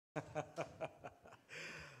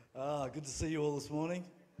Good to see you all this morning,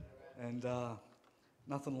 and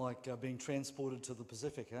nothing like being transported to the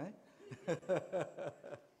Pacific, eh?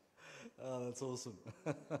 That's awesome.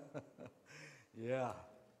 Yeah.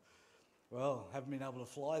 Well, haven't been able to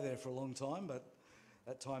fly there for a long time, but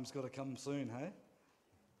that time's got to come soon, hey?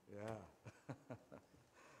 Yeah.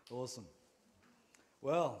 Awesome.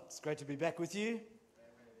 Well, it's great to be back with you,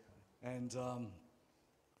 and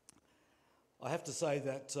I have to say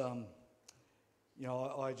that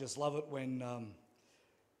I just love it when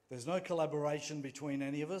there's no collaboration between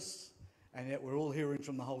any of us, and yet we're all hearing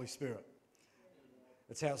from the Holy Spirit.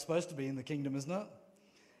 It's how it's supposed to be in the kingdom, isn't it?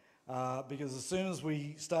 Because as soon as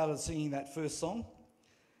we started singing that first song,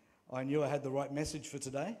 I knew I had the right message for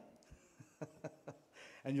today.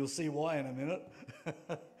 And you'll see why in a minute.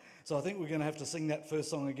 So I think we're going to have to sing that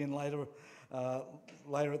first song again later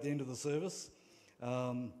at the end of the service.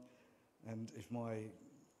 And if my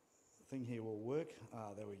thing here will work.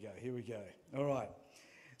 There we go. Here we go. All right.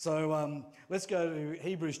 So let's go to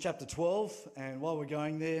Hebrews chapter 12. And while we're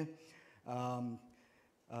going there,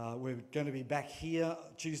 we're going to be back here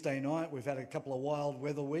Tuesday night. We've had a couple of wild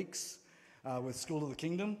weather weeks with School of the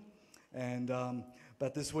Kingdom.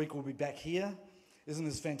 But this week we'll be back here. Isn't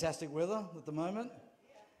this fantastic weather at the moment?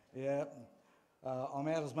 Yeah. I'm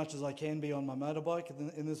out as much as I can be on my motorbike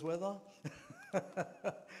in this weather.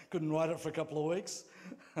 Couldn't ride it for a couple of weeks.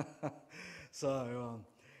 So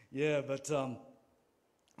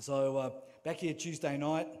back here Tuesday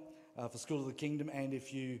night for School of the Kingdom. And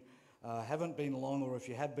if you haven't been along, or if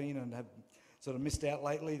you have been and have sort of missed out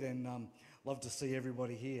lately, then love to see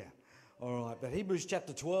everybody here. All right, but Hebrews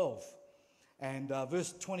chapter 12 and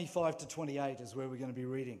verse 25 to 28 is where we're going to be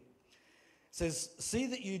reading. It says, "See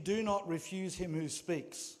that you do not refuse him who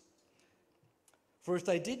speaks. For if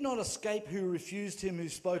they did not escape who refused him who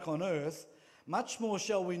spoke on earth, much more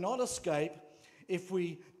shall we not escape if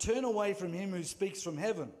we turn away from him who speaks from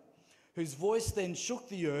heaven, whose voice then shook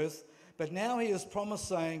the earth, but now he has promised,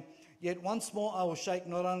 saying, Yet once more I will shake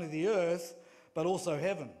not only the earth, but also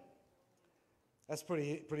heaven." That's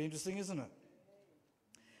pretty interesting, isn't it?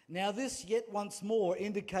 Now this yet once more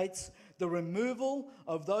indicates the removal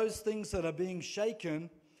of those things that are being shaken,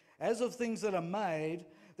 as of things that are made,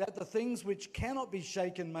 that the things which cannot be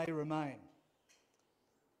shaken may remain.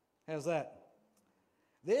 How's that?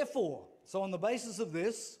 Therefore, so on the basis of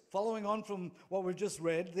this, following on from what we've just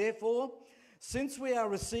read, therefore, since we are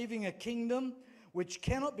receiving a kingdom which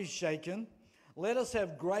cannot be shaken, let us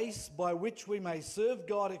have grace by which we may serve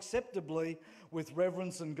God acceptably with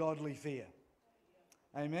reverence and godly fear.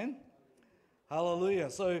 Amen? Hallelujah.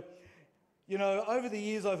 So, over the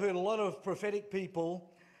years I've heard a lot of prophetic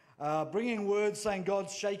people bringing words saying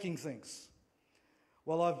God's shaking things.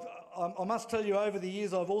 Well, I must tell you, over the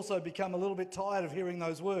years I've also become a little bit tired of hearing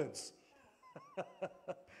those words.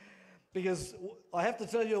 Because I have to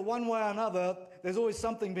tell you, one way or another, there's always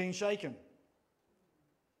something being shaken.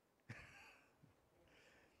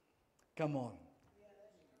 Come on.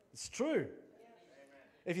 It's true.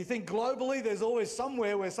 If you think globally, there's always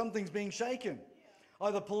somewhere where something's being shaken.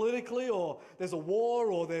 Either politically, or there's a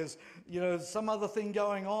war, or there's, some other thing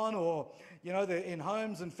going on, or, they're in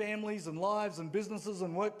homes and families and lives and businesses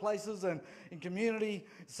and workplaces and in community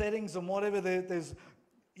settings and whatever.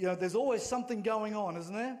 There's always something going on,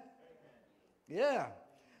 isn't there? Yeah.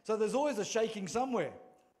 So there's always a shaking somewhere.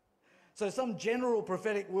 So some general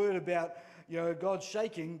prophetic word about, God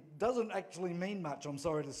shaking doesn't actually mean much, I'm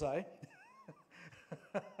sorry to say.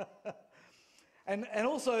 and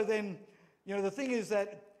also then, the thing is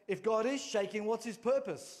that if God is shaking, what's his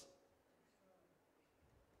purpose?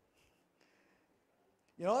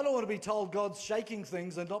 I don't want to be told God's shaking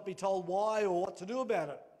things and not be told why or what to do about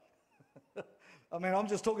it. I mean, I'm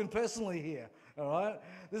just talking personally here, all right?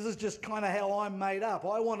 This is just kind of how I'm made up.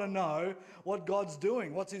 I want to know what God's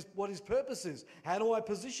doing, what his purpose is. How do I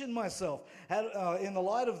position myself in the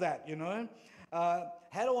light of that,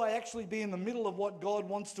 How do I actually be in the middle of what God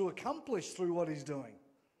wants to accomplish through what he's doing?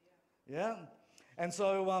 Yeah? And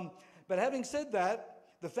so, but having said that,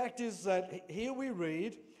 the fact is that here we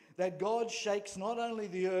read that God shakes not only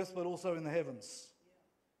the earth, but also in the heavens.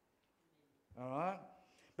 All right?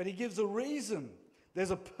 But he gives a reason.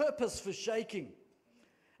 There's a purpose for shaking.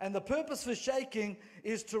 And the purpose for shaking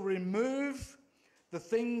is to remove the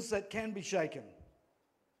things that can be shaken.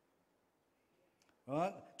 All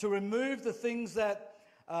right? To remove the things that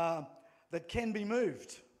can be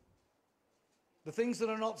moved. The things that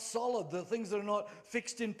are not solid, the things that are not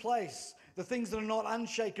fixed in place, the things that are not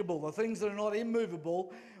unshakable, the things that are not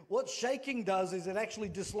immovable. What shaking does is it actually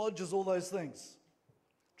dislodges all those things.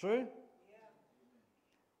 True?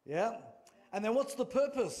 Yeah. And then what's the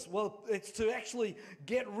purpose? Well, it's to actually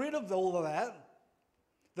get rid of all of that,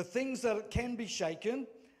 the things that can be shaken,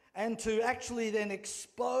 and to actually then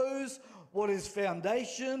expose what is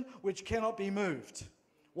foundation, which cannot be moved,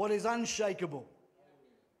 what is unshakable.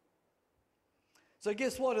 So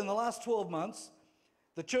guess what? In the last 12 months,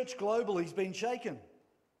 the church globally has been shaken.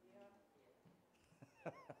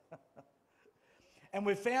 And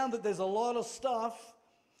we've found that there's a lot of stuff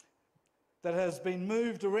that has been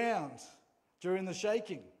moved around during the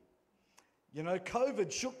shaking. You know, COVID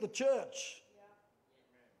shook the church.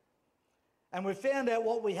 And we've found out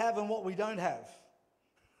what we have and what we don't have.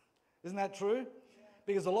 Isn't that true?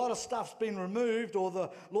 Because a lot of stuff's been removed, or the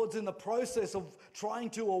Lord's in the process of trying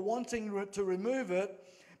to or wanting to remove it,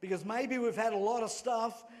 because maybe we've had a lot of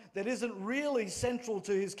stuff that isn't really central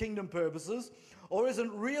to his kingdom purposes, or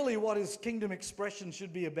isn't really what his kingdom expression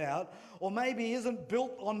should be about, or maybe isn't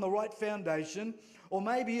built on the right foundation, or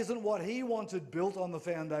maybe isn't what he wanted built on the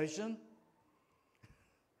foundation.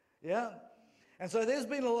 Yeah? And so there's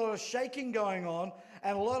been a lot of shaking going on,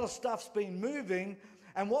 and a lot of stuff's been moving,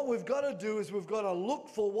 and what we've got to do is we've got to look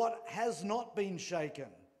for what has not been shaken.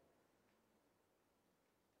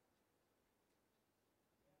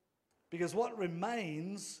 Because what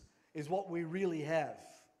remains is what we really have.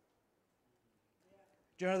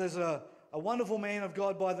 Do you know, there's a wonderful man of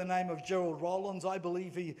God by the name of Gerald Rollins. I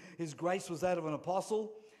believe his grace was that of an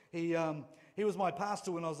apostle. He was my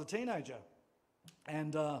pastor when I was a teenager.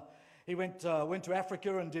 And he went to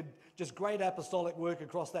Africa and did just great apostolic work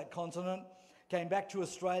across that continent. Came back to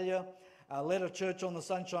Australia, led a church on the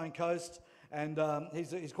Sunshine Coast, and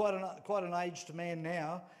he's quite an aged man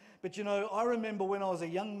now. But you know, I remember when I was a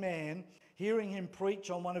young man hearing him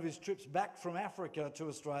preach on one of his trips back from Africa to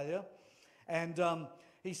Australia, and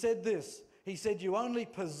he said this. He said, "You only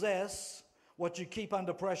possess what you keep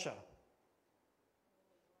under pressure."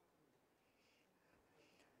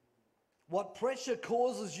 What pressure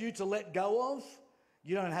causes you to let go of,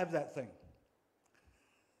 you don't have that thing.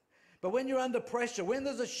 But when you're under pressure, when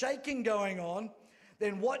there's a shaking going on,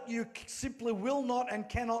 then what you simply will not and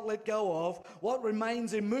cannot let go of, what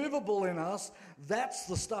remains immovable in us, that's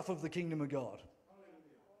the stuff of the kingdom of God.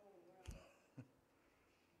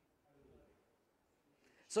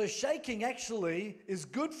 So shaking actually is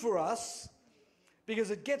good for us because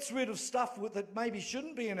it gets rid of stuff that maybe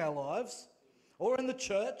shouldn't be in our lives or in the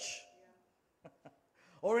church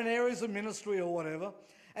or in areas of ministry or whatever.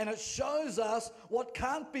 And it shows us what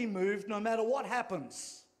can't be moved no matter what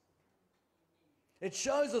happens. It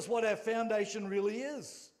shows us what our foundation really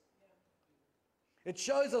is. It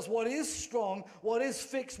shows us what is strong, what is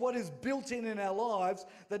fixed, what is built in our lives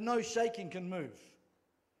that no shaking can move.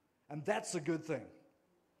 And that's a good thing.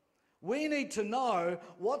 We need to know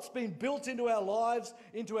what's been built into our lives,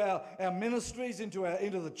 into our ministries, into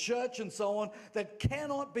the church and so on, that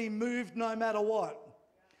cannot be moved no matter what.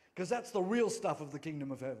 Because that's the real stuff of the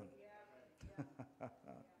kingdom of heaven.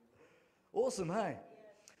 Awesome, hey?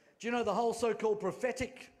 Do you know the whole so-called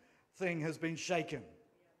prophetic thing has been shaken?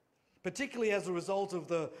 Particularly as a result of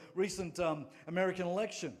the recent American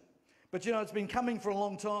election. But you know, it's been coming for a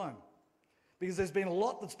long time. Because there's been a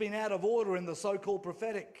lot that's been out of order in the so-called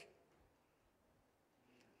prophetic.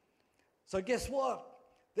 So guess what?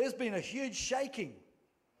 There's been a huge shaking.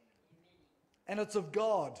 And it's of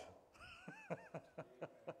God.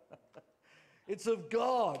 It's of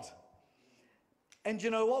God. And you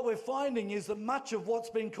know what we're finding is that much of what's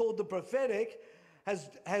been called the prophetic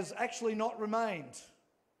has actually not remained.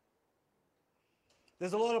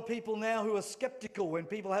 There's a lot of people now who are skeptical when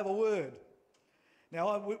people have a word.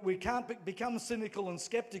 Now, we can't become cynical and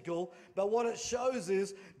skeptical, but what it shows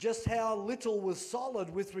is just how little was solid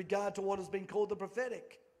with regard to what has been called the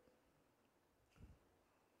prophetic.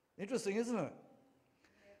 Interesting, isn't it?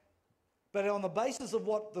 But on the basis of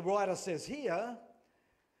what the writer says here,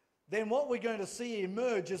 then what we're going to see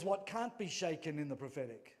emerge is what can't be shaken in the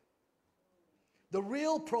prophetic. The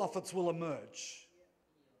real prophets will emerge.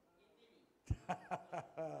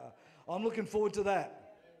 I'm looking forward to that.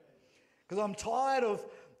 Because I'm tired of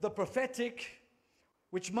the prophetic,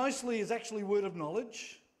 which mostly is actually word of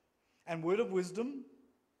knowledge and word of wisdom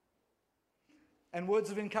and words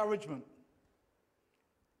of encouragement.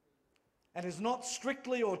 And is not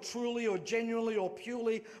strictly or truly or genuinely or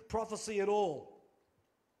purely prophecy at all.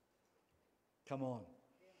 Come on.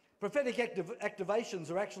 Prophetic activations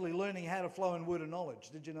are actually learning how to flow in word of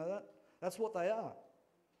knowledge. Did you know that? That's what they are.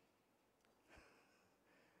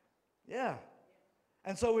 Yeah.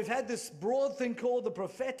 And so we've had this broad thing called the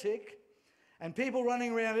prophetic, and people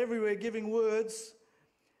running around everywhere giving words,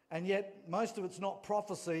 and yet most of it's not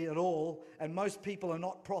prophecy at all, and most people are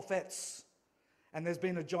not prophets. And there's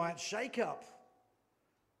been a giant shake-up,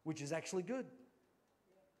 which is actually good.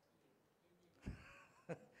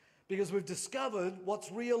 Because we've discovered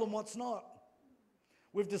what's real and what's not.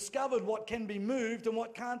 We've discovered what can be moved and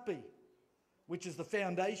what can't be, which is the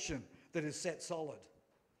foundation that is set solid.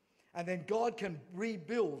 And then God can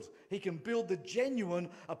rebuild. He can build the genuine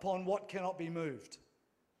upon what cannot be moved.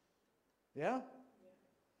 Yeah?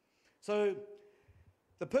 So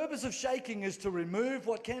the purpose of shaking is to remove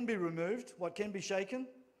what can be removed, what can be shaken,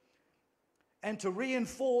 and to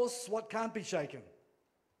reinforce what can't be shaken.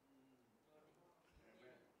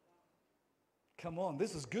 Come on,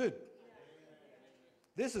 this is good.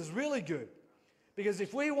 This is really good. Because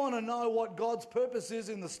if we want to know what God's purpose is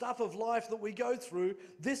in the stuff of life that we go through,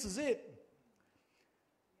 this is it.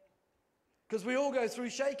 Because we all go through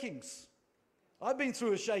shakings. I've been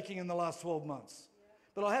through a shaking in the last 12 months.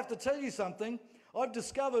 But I have to tell you something. I've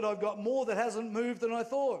discovered I've got more that hasn't moved than I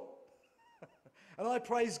thought. And I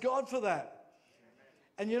praise God for that.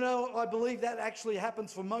 And you know, I believe that actually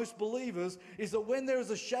happens for most believers, is that when there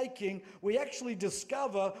is a shaking, we actually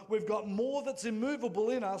discover we've got more that's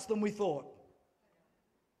immovable in us than we thought.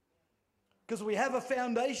 Because we have a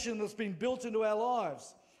foundation that's been built into our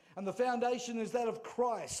lives. And the foundation is that of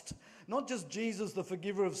Christ. Not just Jesus, the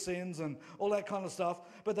forgiver of sins and all that kind of stuff,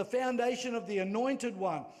 but the foundation of the anointed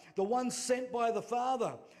one, the one sent by the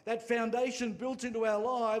Father. That foundation built into our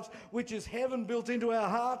lives, which is heaven built into our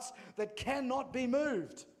hearts, that cannot be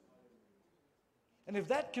moved. And if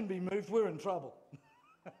that can be moved, we're in trouble.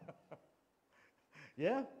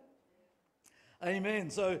 Yeah? Amen.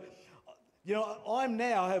 So, you know, I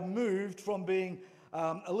now have moved from being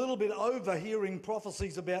a little bit over hearing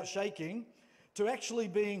prophecies about shaking to actually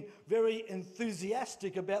being very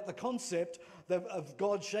enthusiastic about the concept of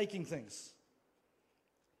God shaking things.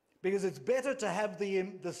 Because it's better to have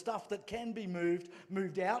the stuff that can be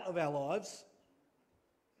moved out of our lives.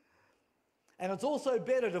 And it's also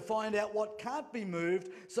better to find out what can't be moved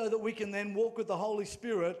so that we can then walk with the Holy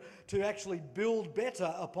Spirit to actually build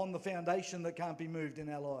better upon the foundation that can't be moved in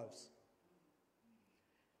our lives.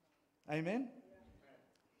 Amen?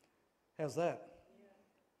 How's that?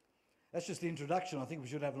 That's just the introduction. I think we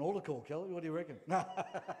should have an altar call, Kelly. What do you reckon?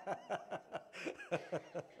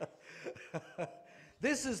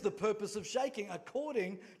 This is the purpose of shaking,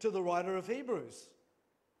 according to the writer of Hebrews.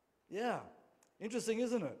 Yeah. Interesting,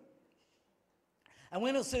 isn't it? And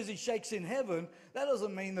when it says he shakes in heaven, that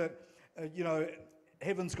doesn't mean that,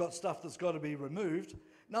 heaven's got stuff that's got to be removed.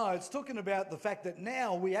 No, it's talking about the fact that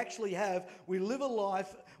now we live a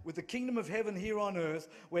life with the kingdom of heaven here on earth,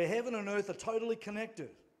 where heaven and earth are totally connected.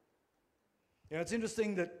 You know, it's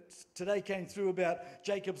interesting that today came through about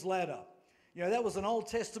Jacob's ladder. You know, that was an Old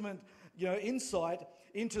Testament, insight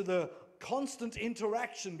into the constant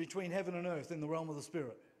interaction between heaven and earth in the realm of the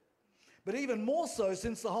Spirit. But even more so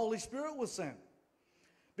since the Holy Spirit was sent.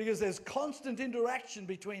 Because there's constant interaction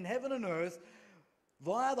between heaven and earth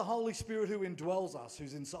via the Holy Spirit who indwells us,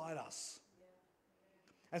 who's inside us.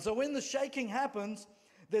 And so when the shaking happens,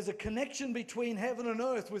 there's a connection between heaven and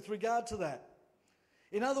earth with regard to that.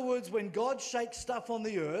 In other words, when God shakes stuff on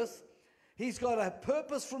the earth, he's got a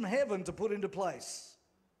purpose from heaven to put into place.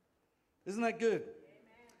 Isn't that good?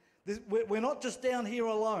 We're not just down here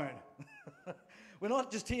alone. We're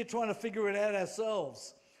not just here trying to figure it out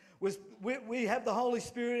ourselves. We have the Holy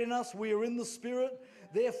Spirit in us. We are in the Spirit.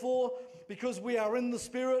 Therefore, because we are in the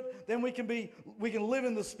Spirit, then we can live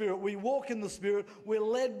in the Spirit. We walk in the Spirit. We're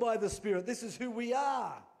led by the Spirit. This is who we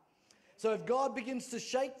are. So if God begins to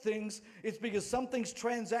shake things, it's because something's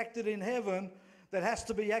transacted in heaven that has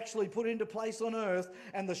to be actually put into place on earth,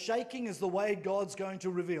 and the shaking is the way God's going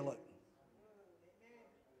to reveal it.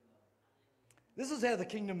 This is how the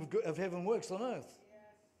kingdom of heaven works on earth.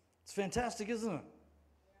 It's fantastic, isn't it?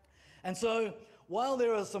 And so, while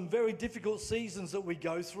there are some very difficult seasons that we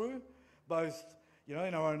go through, both, in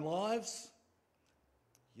our own lives,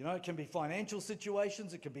 it can be financial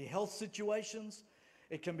situations, it can be health situations,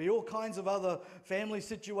 it can be all kinds of other family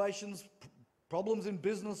situations, problems in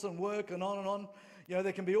business and work and on and on.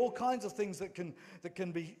 There can be all kinds of things that can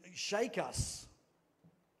shake us.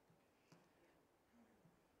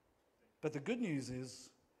 But the good news is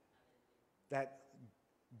that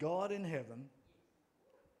God in heaven,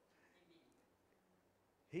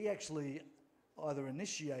 he actually either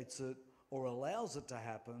initiates it or allows it to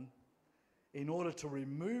happen in order to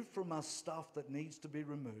remove from us stuff that needs to be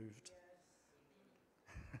removed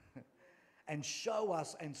and show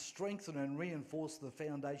us and strengthen and reinforce the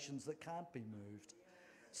foundations that can't be moved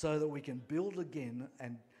so that we can build again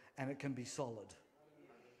and it can be solid.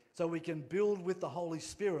 So we can build with the Holy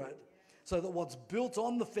Spirit so that what's built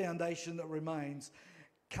on the foundation that remains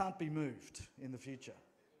can't be moved in the future.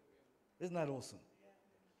 Isn't that awesome?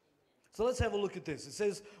 So let's have a look at this. It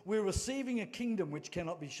says, we're receiving a kingdom which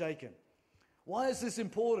cannot be shaken. Why is this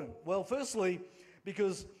important? Well, firstly,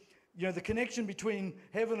 because the connection between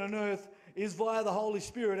heaven and earth is via the Holy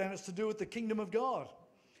Spirit, and it's to do with the kingdom of God.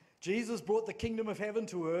 Jesus brought the kingdom of heaven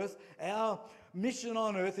to earth. Our mission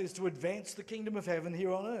on earth is to advance the kingdom of heaven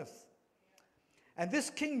here on earth. And this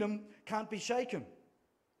kingdom can't be shaken.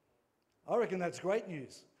 I reckon that's great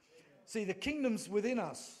news. See, the kingdom's within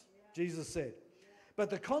us, Jesus said. But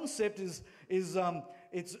the concept is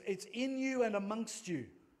it's in you and amongst you.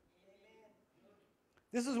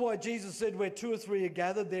 This is why Jesus said, where 2 or 3 are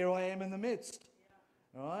gathered, there I am in the midst.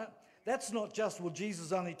 All right? That's not just, well,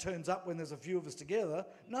 Jesus only turns up when there's a few of us together.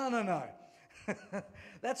 No.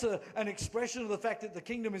 That's an expression of the fact that the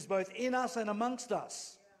kingdom is both in us and amongst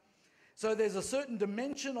us. So there's a certain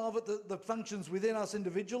dimension of it that functions within us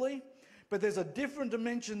individually, but there's a different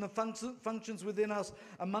dimension that functions within us,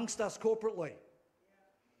 amongst us corporately.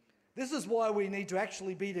 This is why we need to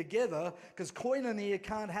actually be together, because koinonia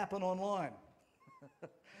can't happen online.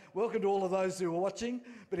 Welcome to all of those who are watching,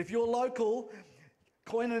 but if you're local,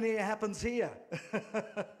 koinonia happens here.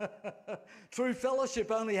 True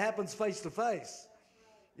fellowship only happens face to face.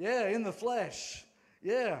 Yeah, in the flesh.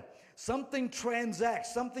 Yeah. Something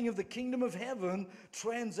transacts, something of the kingdom of heaven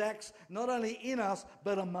transacts not only in us,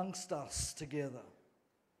 but amongst us together.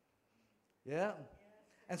 Yeah?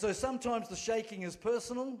 And so sometimes the shaking is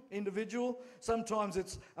personal, individual. Sometimes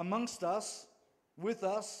it's amongst us, with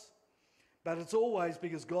us. But it's always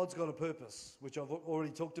because God's got a purpose, which I've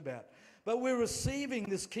already talked about. But we're receiving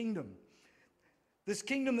this kingdom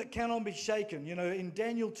that cannot be shaken. In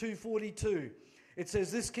Daniel 2:42, it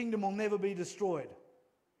says this kingdom will never be destroyed.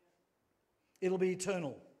 It'll be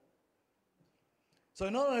eternal. So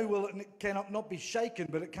not only cannot not be shaken,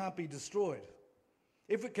 but it can't be destroyed.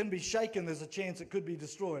 If it can be shaken, there's a chance it could be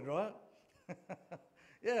destroyed, right?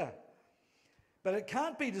 Yeah. But it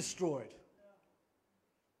can't be destroyed.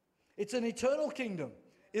 It's an eternal kingdom.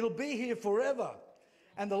 It'll be here forever.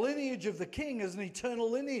 And the lineage of the king is an eternal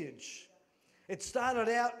lineage. It started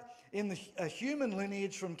out in a human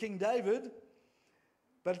lineage from King David,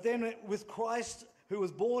 but then with Christ, who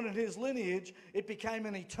was born in his lineage, it became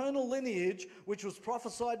an eternal lineage, which was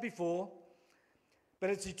prophesied before. But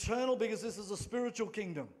it's eternal because this is a spiritual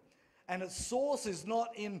kingdom. And its source is not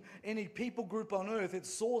in any people group on earth.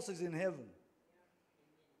 Its source is in heaven.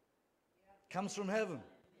 It comes from heaven.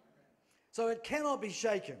 So it cannot be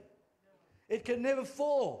shaken. It can never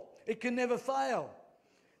fall. It can never fail.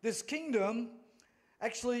 This kingdom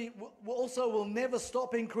actually will never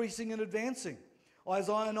stop increasing and advancing.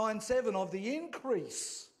 Isaiah 9:7, of the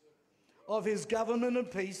increase of his government and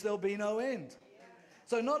peace there'll be no end.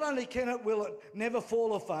 So not only will it never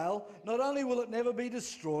fall or fail, not only will it never be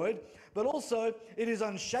destroyed, but also it is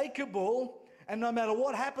unshakable, and no matter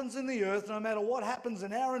what happens in the earth, no matter what happens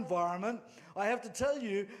in our environment, I have to tell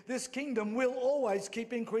you, this kingdom will always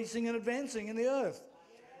keep increasing and advancing in the earth.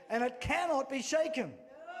 And it cannot be shaken.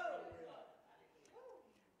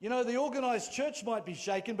 The organised church might be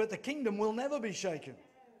shaken, but the kingdom will never be shaken.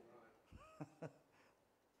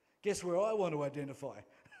 Guess where I want to identify?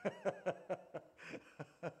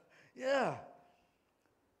 Yeah.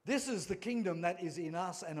 This is the kingdom that is in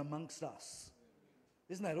us and amongst us.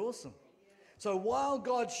 Isn't that awesome? So while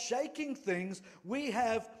God's shaking things, we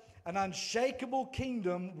have an unshakable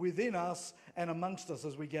kingdom within us and amongst us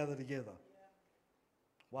as we gather together.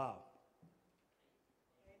 Wow.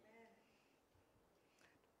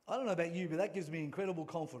 I don't know about you, but that gives me incredible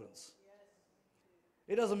confidence.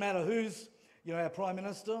 It doesn't matter who's, our Prime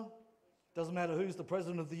Minister. Doesn't matter who's the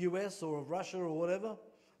President of the US or of Russia or whatever.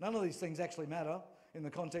 None of these things actually matter in the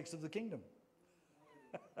context of the kingdom.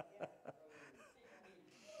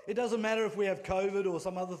 It doesn't matter if we have COVID or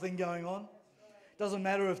some other thing going on. It doesn't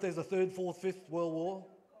matter if there's a 3rd, 4th, 5th World War.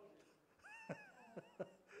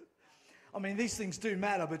 I mean, these things do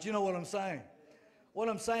matter, but you know what I'm saying? What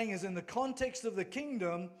I'm saying is, in the context of the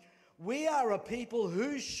kingdom, we are a people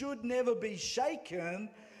who should never be shaken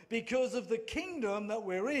because of the kingdom that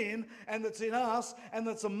we're in and that's in us and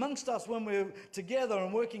that's amongst us when we're together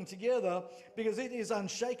and working together, because it is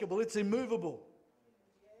unshakable, it's immovable.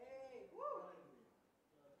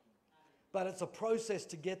 But it's a process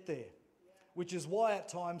to get there, which is why at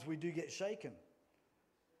times we do get shaken.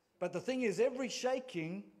 But the thing is, every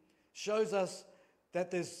shaking shows us that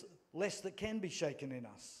there's less that can be shaken in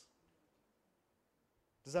us.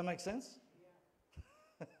 Does that make sense?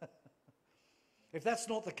 If that's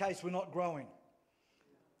not the case, we're not growing.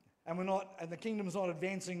 And the kingdom's not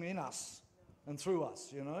advancing in us and through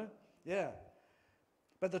us, Yeah.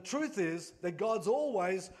 But the truth is that God's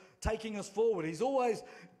always taking us forward. He's always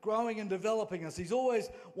growing and developing us. He's always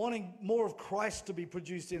wanting more of Christ to be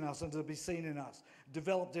produced in us and to be seen in us,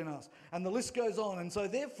 developed in us. And the list goes on. And so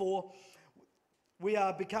therefore, we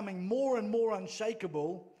are becoming more and more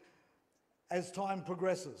unshakable as time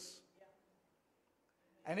progresses.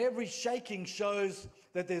 And every shaking shows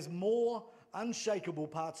that there's more unshakable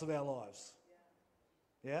parts of our lives.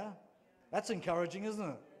 Yeah? That's encouraging, isn't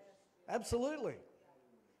it? Absolutely.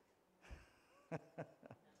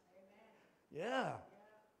 Yeah.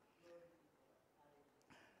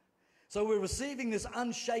 So we're receiving this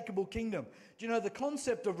unshakable kingdom. Do you know the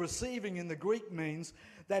concept of receiving in the Greek means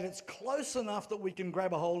that it's close enough that we can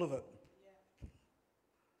grab a hold of it?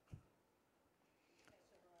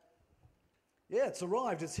 Yeah, it's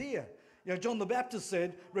arrived. It's here. You know, John the Baptist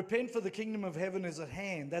said, "Repent, for the kingdom of heaven is at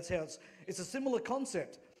hand." That's how it's a similar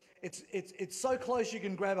concept. It's so close you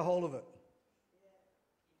can grab a hold of it.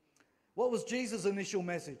 What was Jesus' initial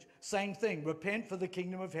message? Same thing. Repent, for the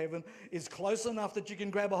kingdom of heaven is close enough that you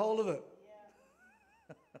can grab a hold of it.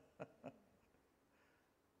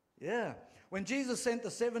 Yeah. When Jesus sent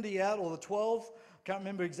the 70 out, or the 12, I can't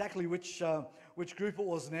remember exactly which group it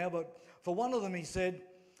was now, but for one of them he said,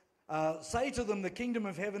 say to them, the kingdom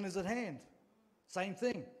of heaven is at hand. Same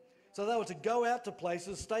thing. So they were to go out to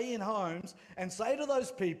places, stay in homes, and say to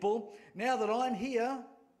those people, now that I'm here,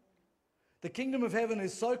 the kingdom of heaven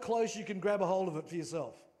is so close you can grab a hold of it for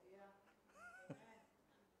yourself.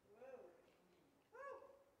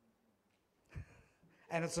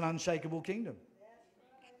 And it's an unshakable kingdom.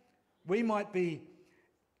 We might be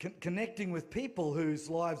connecting with people whose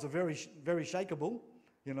lives are very, very shakeable,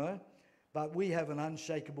 you know, but we have an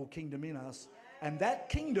unshakable kingdom in us. And that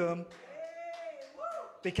kingdom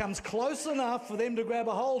becomes close enough for them to grab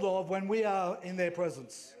a hold of when we are in their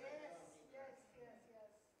presence.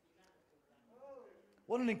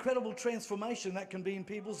 What an incredible transformation that can be in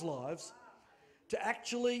people's lives, to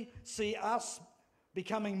actually see us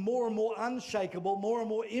becoming more and more unshakable, more and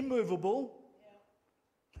more immovable.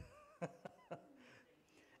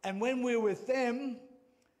 And when we're with them,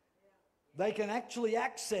 they can actually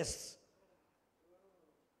access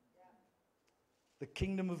the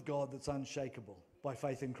kingdom of God that's unshakable by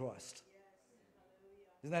faith in Christ.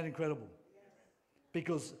 Isn't that incredible?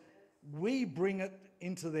 Because we bring it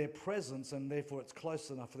into their presence, and therefore it's close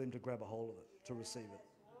enough for them to grab a hold of it, to receive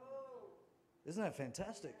it. Isn't that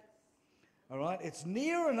fantastic? All right? It's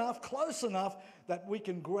near enough, close enough that we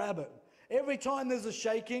can grab it. Every time there's a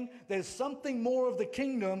shaking, there's something more of the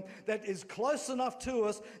kingdom that is close enough to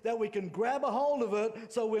us that we can grab a hold of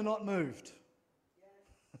it so we're not moved.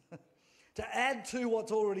 To add to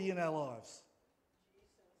what's already in our lives.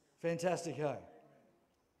 Fantastic, hey?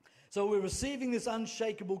 So we're receiving this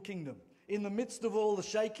unshakable kingdom. In the midst of all the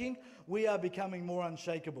shaking, we are becoming more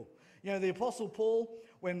unshakable. You know, the Apostle Paul,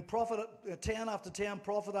 when town after town,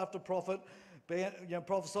 prophet after prophet,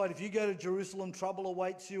 prophesied, if you go to Jerusalem, trouble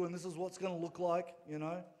awaits you, and this is what's going to look like, you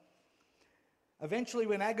know. Eventually,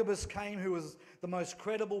 when Agabus came, who was the most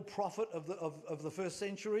credible prophet of the first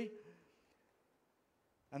century,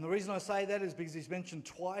 and the reason I say that is because he's mentioned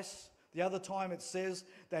twice. The other time it says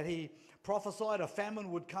that he prophesied a famine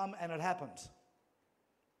would come, and it happened.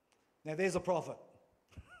 Now there's a prophet.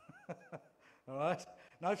 All right?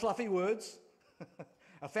 No fluffy words.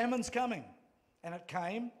 A famine's coming. And it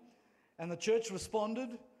came, and the church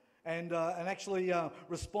responded, and actually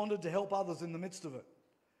responded to help others in the midst of it.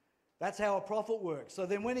 That's how a prophet works. So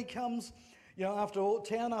then when he comes, you know, after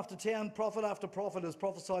town, prophet after prophet has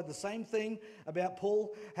prophesied the same thing about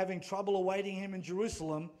Paul having trouble awaiting him in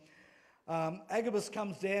Jerusalem. Agabus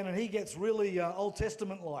comes down and he gets really Old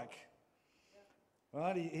Testament-like.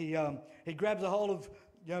 Right? He grabs a hold of,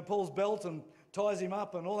 you know, Paul's belt and ties him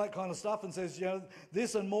up and all that kind of stuff and says, you know,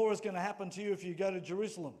 this and more is going to happen to you if you go to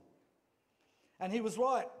Jerusalem. And he was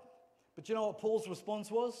right. But you know what Paul's response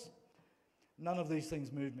was? None of these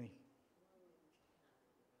things move me.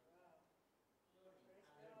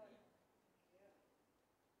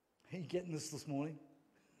 Are you getting this morning?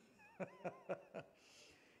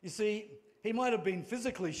 You see, he might have been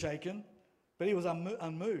physically shaken, but he was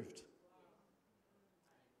unmoved.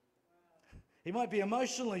 He might be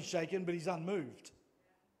emotionally shaken, but he's unmoved.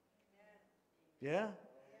 Yeah?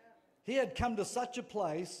 He had come to such a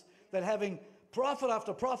place that having prophet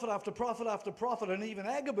after prophet after prophet after prophet, and even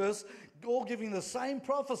Agabus, all giving the same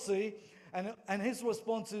prophecy, and his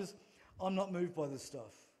response is, I'm not moved by this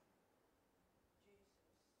stuff.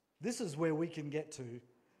 This is where we can get to,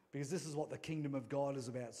 because this is what the kingdom of God is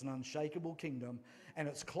about. It's an unshakable kingdom, and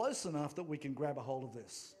it's close enough that we can grab a hold of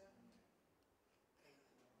this.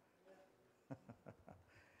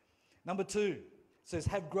 Number two, It says,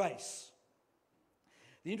 have grace.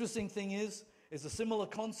 The interesting thing is a similar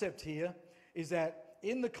concept here, is that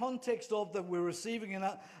in the context of that we're receiving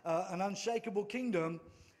an unshakable kingdom,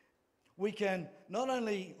 we can not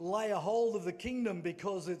only lay a hold of the kingdom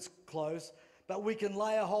because it's close, but we can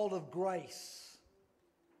lay a hold of grace.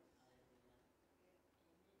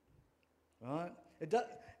 Right?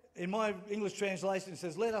 In my English translation, it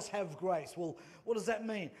says, let us have grace. Well, what does that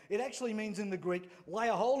mean? It actually means in the Greek, lay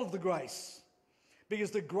a hold of the grace.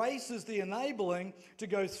 Because the grace is the enabling to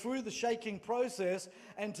go through the shaking process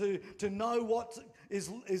and to know what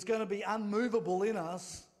is going to be unmovable in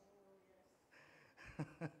us.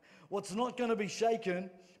 What's not going to be shaken,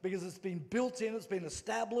 because it's been built in, it's been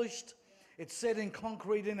established, it's set in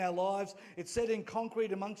concrete in our lives, it's set in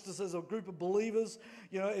concrete amongst us as a group of believers.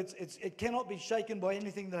 You know, it cannot be shaken by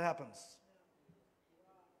anything that happens.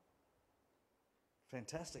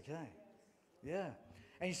 Fantastic, eh? Yeah.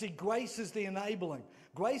 And you see, grace is the enabling.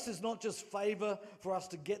 Grace is not just favour for us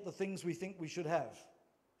to get the things we think we should have.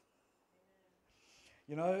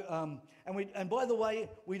 You know, and by the way,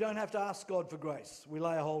 we don't have to ask God for grace. We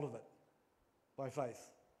lay a hold of it by faith.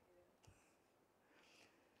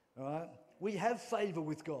 All right? We have favour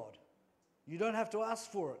with God. You don't have to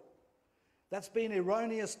ask for it. That's been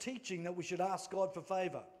erroneous teaching that we should ask God for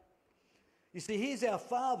favour. You see, He's our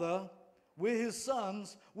Father. We're His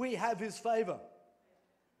sons. We have His favour.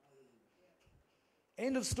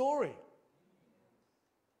 End of story.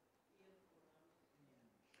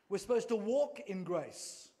 We're supposed to walk in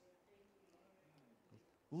grace.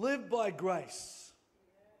 Live by grace.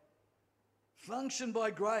 Function by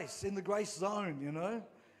grace, in the grace zone, you know.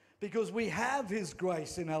 Because we have His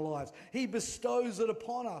grace in our lives. He bestows it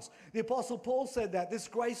upon us. The Apostle Paul said that. This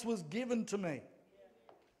grace was given to me.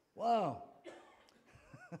 Wow.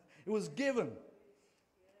 It was given.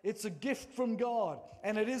 It's a gift from God.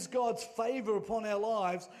 And it is God's favour upon our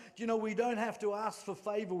lives. Do you know, we don't have to ask for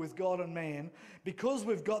favour with God and man. Because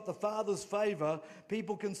we've got the Father's favour,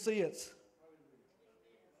 people can see it.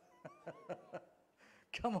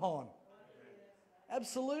 Come on.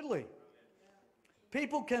 Absolutely.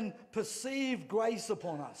 People can perceive grace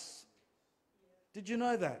upon us. Did you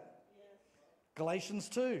know that? Galatians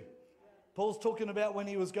 2. Paul's talking about when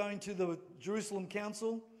he was going to the Jerusalem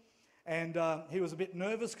council, and he was a bit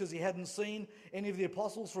nervous because he hadn't seen any of the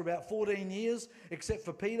apostles for about 14 years, except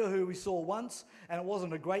for Peter, who we saw once, and it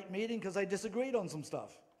wasn't a great meeting because they disagreed on some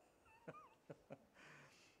stuff.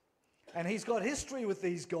 And he's got history with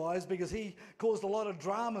these guys because he caused a lot of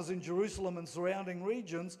dramas in Jerusalem and surrounding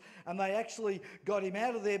regions, and they actually got him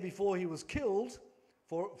out of there before he was killed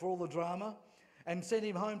for all the drama and sent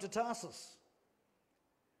him home to Tarsus.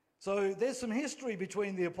 So there's some history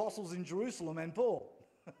between the apostles in Jerusalem and Paul.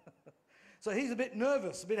 So he's a bit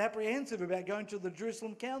nervous, a bit apprehensive about going to the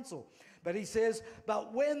Jerusalem council. But he says,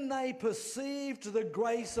 but when they perceived the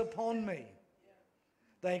grace upon me,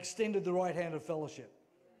 they extended the right hand of fellowship.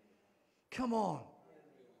 Come on.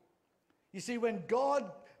 You see, when God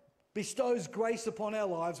bestows grace upon our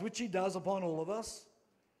lives, which He does upon all of us,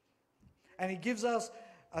 and He gives us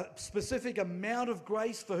a specific amount of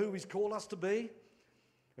grace for who He's called us to be,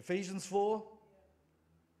 Ephesians 4,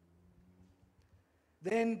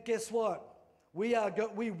 then guess what?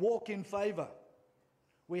 We walk in favour.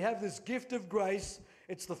 We have this gift of grace.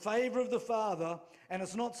 It's the favour of the Father, and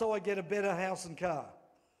it's not so I get a better house and car.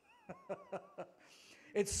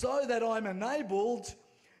 It's so that I'm enabled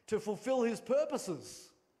to fulfill His purposes.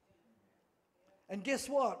 And guess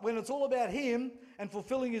what? When it's all about Him and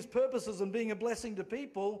fulfilling His purposes and being a blessing to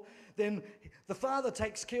people, then the Father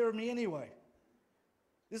takes care of me anyway.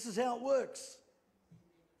 This is how it works.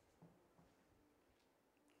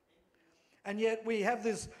 And yet we have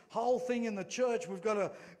this whole thing in the church, we've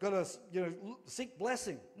got to seek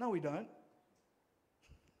blessing. No, we don't.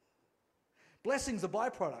 Blessing's a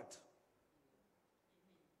byproduct.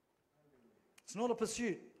 It's not a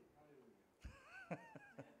pursuit.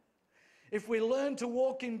 If we learn to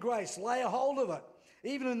walk in grace, lay a hold of it,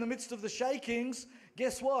 even in the midst of the shakings,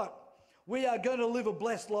 guess what? We are going to live a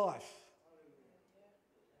blessed life.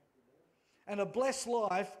 And a blessed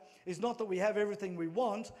life is not that we have everything we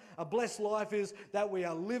want. A blessed life is that we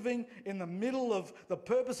are living in the middle of the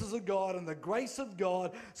purposes of God and the grace of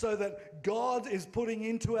God, so that God is putting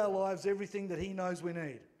into our lives everything that He knows we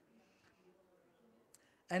need.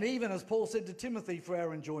 And even, as Paul said to Timothy, for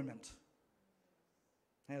our enjoyment.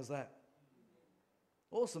 How's that?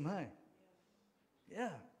 Awesome, hey?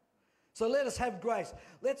 Yeah. So let us have grace.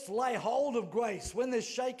 Let's lay hold of grace. When there's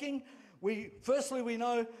shaking, firstly we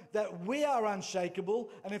know that we are unshakable,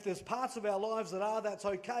 and if there's parts of our lives that are, that's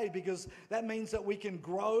okay, because that means that we can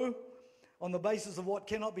grow on the basis of what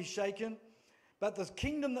cannot be shaken. But the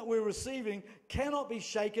kingdom that we're receiving cannot be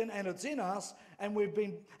shaken, and it's in us, and we've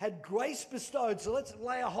had grace bestowed. So let's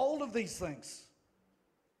lay a hold of these things.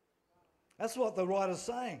 That's what the writer's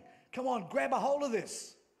saying. Come on, grab a hold of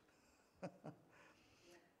this.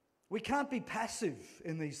 We can't be passive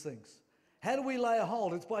in these things. How do we lay a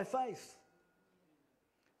hold? It's by faith.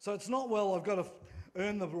 So it's not, well, I've got to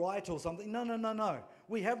earn the right or something. No, no, no, no.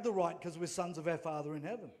 We have the right because we're sons of our Father in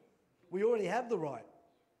heaven. We already have the right.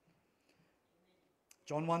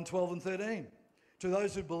 John 1:12 and 13. To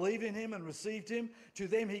those who believe in him and received him, to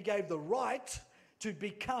them he gave the right to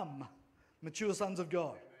become mature sons of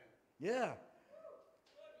God. Yeah.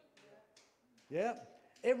 Yeah.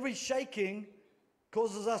 Every shaking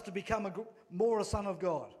causes us to become more a son of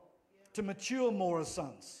God, to mature more as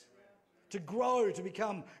sons, to grow, to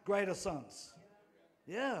become greater sons.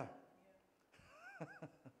 Yeah.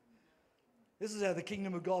 This is how the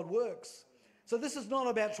kingdom of God works. So this is not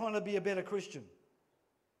about trying to be a better Christian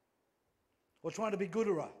or trying to be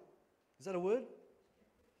gooder. Is that a word?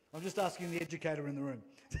 I'm just asking the educator in the room.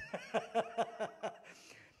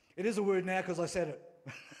 It is a word now because I said it.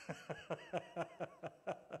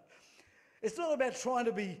 It's not about trying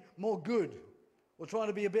to be more good or trying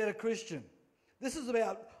to be a better Christian. This is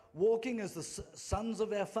about walking as the sons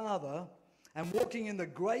of our Father and walking in the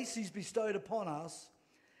grace he's bestowed upon us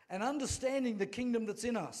and understanding the kingdom that's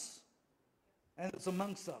in us and that's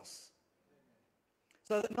amongst us.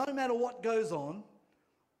 So that no matter what goes on,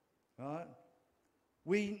 right,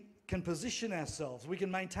 we can position ourselves, we can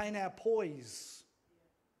maintain our poise.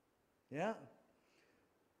 Yeah?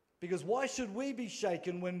 Because why should we be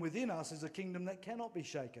shaken when within us is a kingdom that cannot be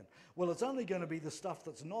shaken? Well, it's only going to be the stuff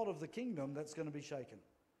that's not of the kingdom that's going to be shaken.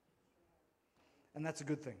 And that's a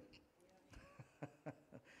good thing.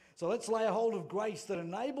 So let's lay a hold of grace that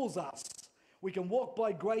enables us. We can walk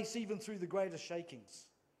by grace even through the greatest shakings.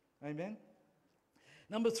 Amen?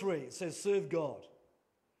 Number 3, it says serve God.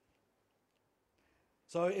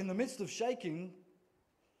 So in the midst of shaking,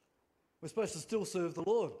 we're supposed to still serve the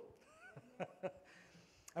Lord.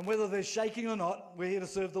 And whether there's shaking or not, we're here to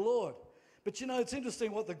serve the Lord. But you know, it's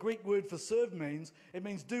interesting what the Greek word for serve means. It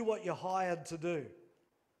means do what you're hired to do.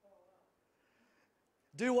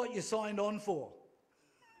 Do what you signed on for.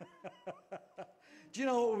 Do you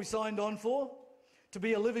know what we signed on for? To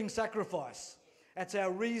be a living sacrifice. That's our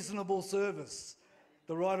reasonable service,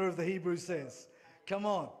 the writer of the Hebrews says. Come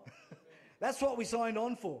on. That's what we signed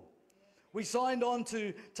on for. We signed on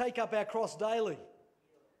to take up our cross daily.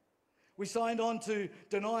 We signed on to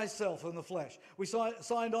deny self and the flesh. We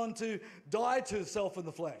signed on to die to self and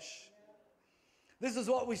the flesh. This is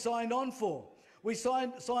what we signed on for. We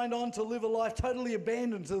signed on to live a life totally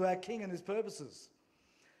abandoned to our King and his purposes.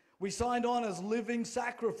 We signed on as living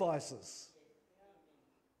sacrifices.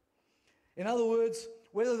 In other words,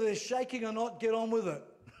 whether they're shaking or not, get on with it.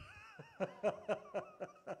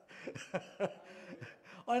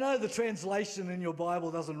 I know the translation in your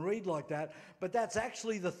Bible doesn't read like that, but that's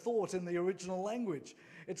actually the thought in the original language.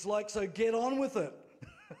 It's like, so get on with it.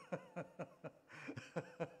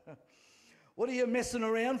 What are you messing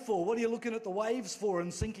around for? What are you looking at the waves for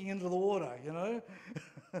and sinking into the water, you know?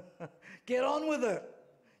 Get on with it.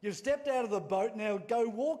 You've stepped out of the boat, now go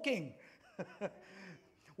walking.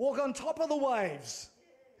 Walk on top of the waves.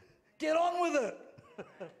 Get on with it.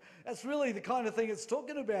 That's really the kind of thing it's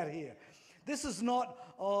talking about here. This is not,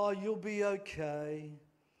 oh, you'll be okay.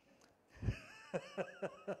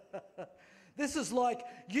 This is like,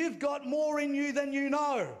 you've got more in you than you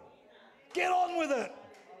know. Get on with it.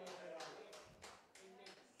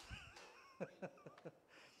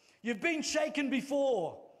 You've been shaken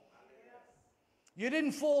before. You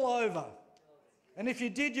didn't fall over. And if you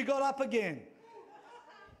did, you got up again.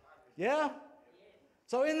 Yeah?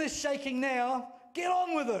 So in this shaking now, get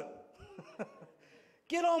on with it.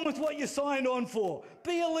 Get on with what you signed on for.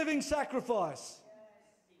 Be a living sacrifice.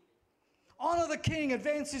 Honour the King,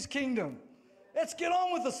 advance his kingdom. Let's get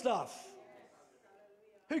on with the stuff.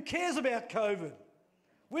 Who cares about COVID?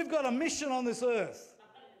 We've got a mission on this earth.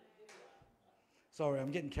 Sorry,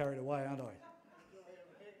 I'm getting carried away, aren't I?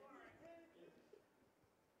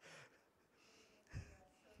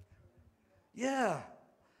 Yeah,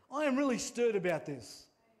 I am really stirred about this.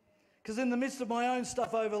 Because in the midst of my own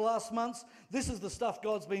stuff over the last months, this is the stuff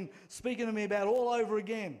God's been speaking to me about all over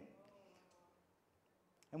again.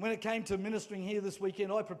 And when it came to ministering here this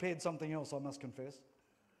weekend, I prepared something else, I must confess.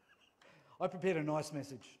 I prepared a nice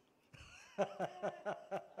message.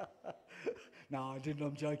 No, I didn't,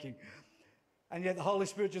 I'm joking. And yet the Holy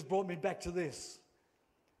Spirit just brought me back to this.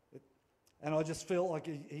 And I just felt like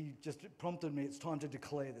he just prompted me, it's time to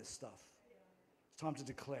declare this stuff. It's time to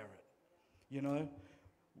declare it. You know,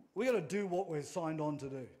 We got to do what we're signed on to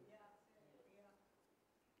do,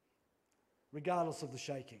 regardless of the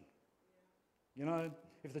shaking. You know,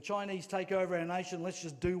 if the Chinese take over our nation, let's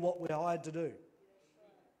just do what we're hired to do.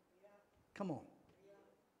 Come on.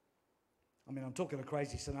 I mean, I'm talking a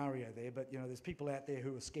crazy scenario there, but, you know, there's people out there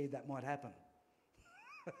who are scared that might happen.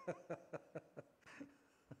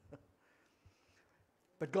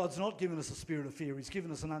 But God's not given us a spirit of fear. He's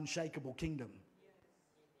given us an unshakable kingdom.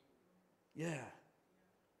 Yeah.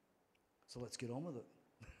 So let's get on with it.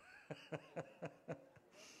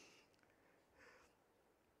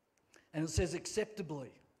 And it says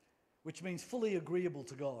acceptably, which means fully agreeable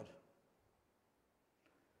to God.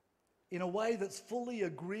 In a way that's fully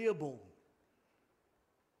agreeable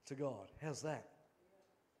to God. How's that?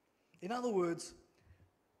 In other words,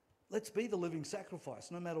 let's be the living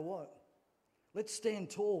sacrifice no matter what. Let's stand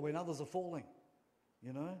tall when others are falling,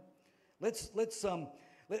 you know. Let's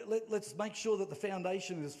make sure that the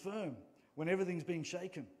foundation is firm when everything's being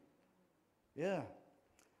shaken. Yeah.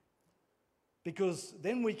 Because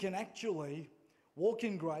then we can actually walk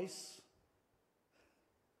in grace,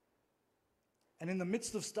 and in the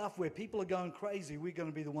midst of stuff where people are going crazy, we're going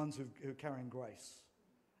to be the ones who are carrying grace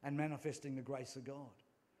and manifesting the grace of God.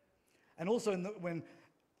 And also when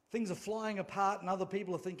things are flying apart and other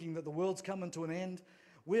people are thinking that the world's coming to an end,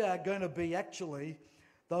 we are going to be actually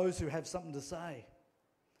those who have something to say.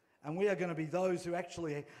 And we are going to be those who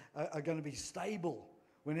actually are going to be stable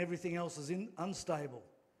when everything else is unstable.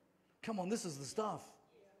 Come on, this is the stuff.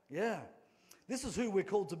 Yeah. This is who we're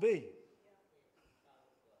called to be.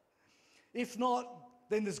 If not,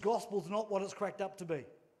 then this gospel's not what it's cracked up to be.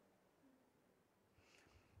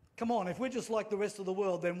 Come on, if we're just like the rest of the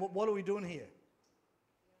world, then what are we doing here?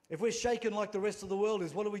 If we're shaken like the rest of the world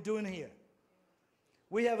is, what are we doing here?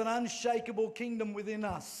 We have an unshakable kingdom within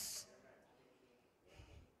us.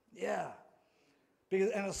 Yeah.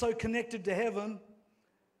 And it's so connected to heaven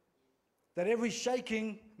that every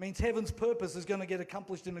shaking means heaven's purpose is going to get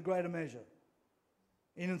accomplished in a greater measure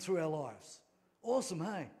in and through our lives. Awesome,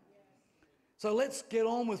 hey? So let's get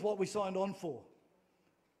on with what we signed on for.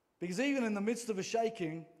 Because even in the midst of a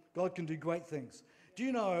shaking, God can do great things. Do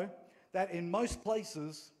you know that in most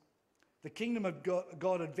places, the kingdom of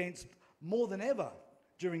God advanced more than ever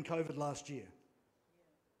during COVID last year?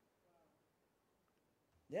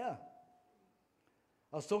 Yeah.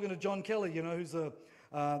 I was talking to John Kelly, you know, who's the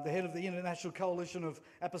head of the International Coalition of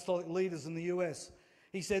Apostolic Leaders in the US.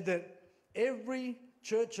 He said that every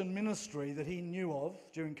church and ministry that he knew of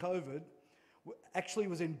during COVID actually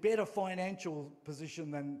was in better financial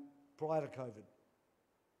position than prior to COVID.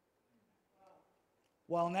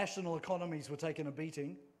 While national economies were taking a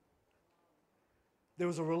beating, there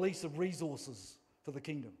was a release of resources for the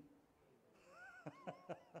kingdom.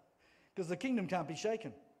 Because the kingdom can't be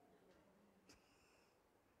shaken.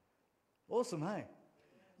 Awesome, hey?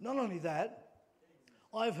 Not only that,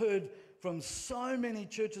 I've heard from so many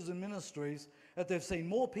churches and ministries that they've seen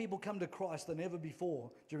more people come to Christ than ever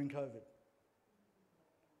before during COVID.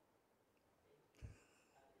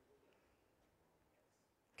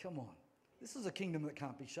 Come on. This is a kingdom that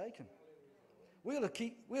can't be shaken. We got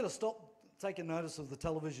to stop taking notice of the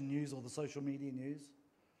television news or the social media news.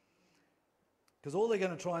 Because all they're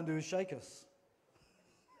going to try and do is shake us.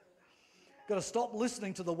 Got to stop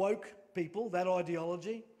listening to the woke people, that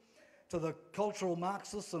ideology, to the cultural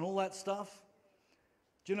Marxists and all that stuff.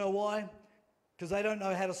 Do you know why? Because they don't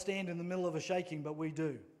know how to stand in the middle of a shaking, but we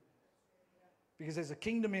do. Because there's a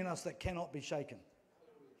kingdom in us that cannot be shaken.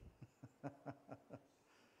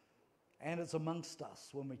 And it's amongst us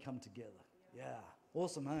when we come together. Yeah.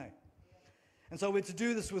 Awesome, hey? And so we're to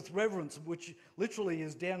do this with reverence, which literally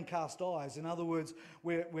is downcast eyes. In other words,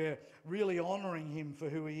 we're really honouring him for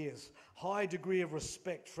who he is. High degree of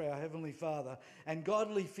respect for our Heavenly Father. And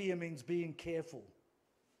godly fear means being careful.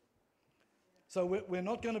 So we're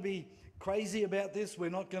not going to be crazy about this.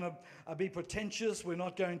 We're not going to be pretentious. We're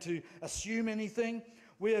not going to assume anything.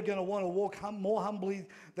 We are going to want to walk more humbly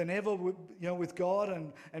than ever with God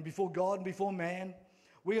and before man.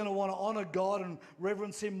 We're going to want to honour God and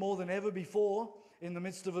reverence him more than ever before in the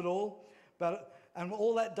midst of it all. And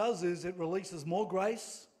all that does is it releases more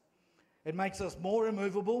grace. It makes us more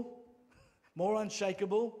immovable, more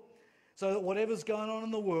unshakable, so that whatever's going on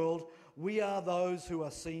in the world, we are those who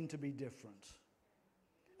are seen to be different.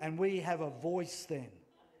 And we have a voice then.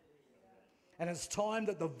 And it's time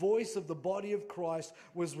that the voice of the body of Christ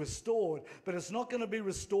was restored. But it's not going to be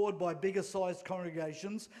restored by bigger sized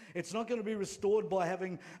congregations. It's not going to be restored by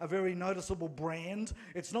having a very noticeable brand.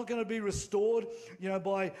 It's not going to be restored,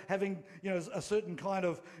 by having, a certain kind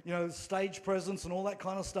of, stage presence and all that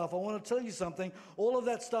kind of stuff. I want to tell you something. All of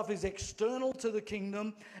that stuff is external to the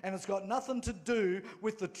kingdom, and it's got nothing to do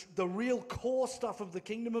with the real core stuff of the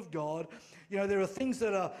kingdom of God. There are things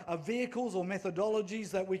that are vehicles or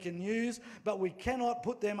methodologies that we can use, but we cannot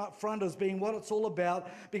put them up front as being what it's all about,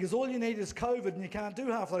 because all you need is COVID and you can't do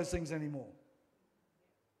half those things anymore.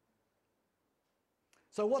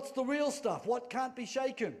 So what's the real stuff? What can't be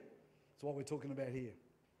shaken? That's what we're talking about here.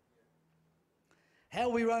 How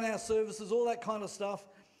we run our services, all that kind of stuff,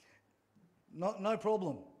 no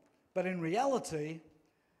problem. But in reality,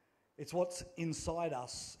 it's what's inside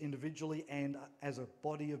us individually and as a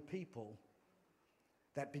body of people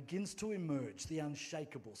that begins to emerge, the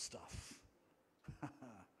unshakable stuff.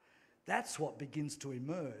 That's what begins to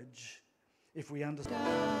emerge if we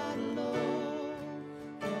understand.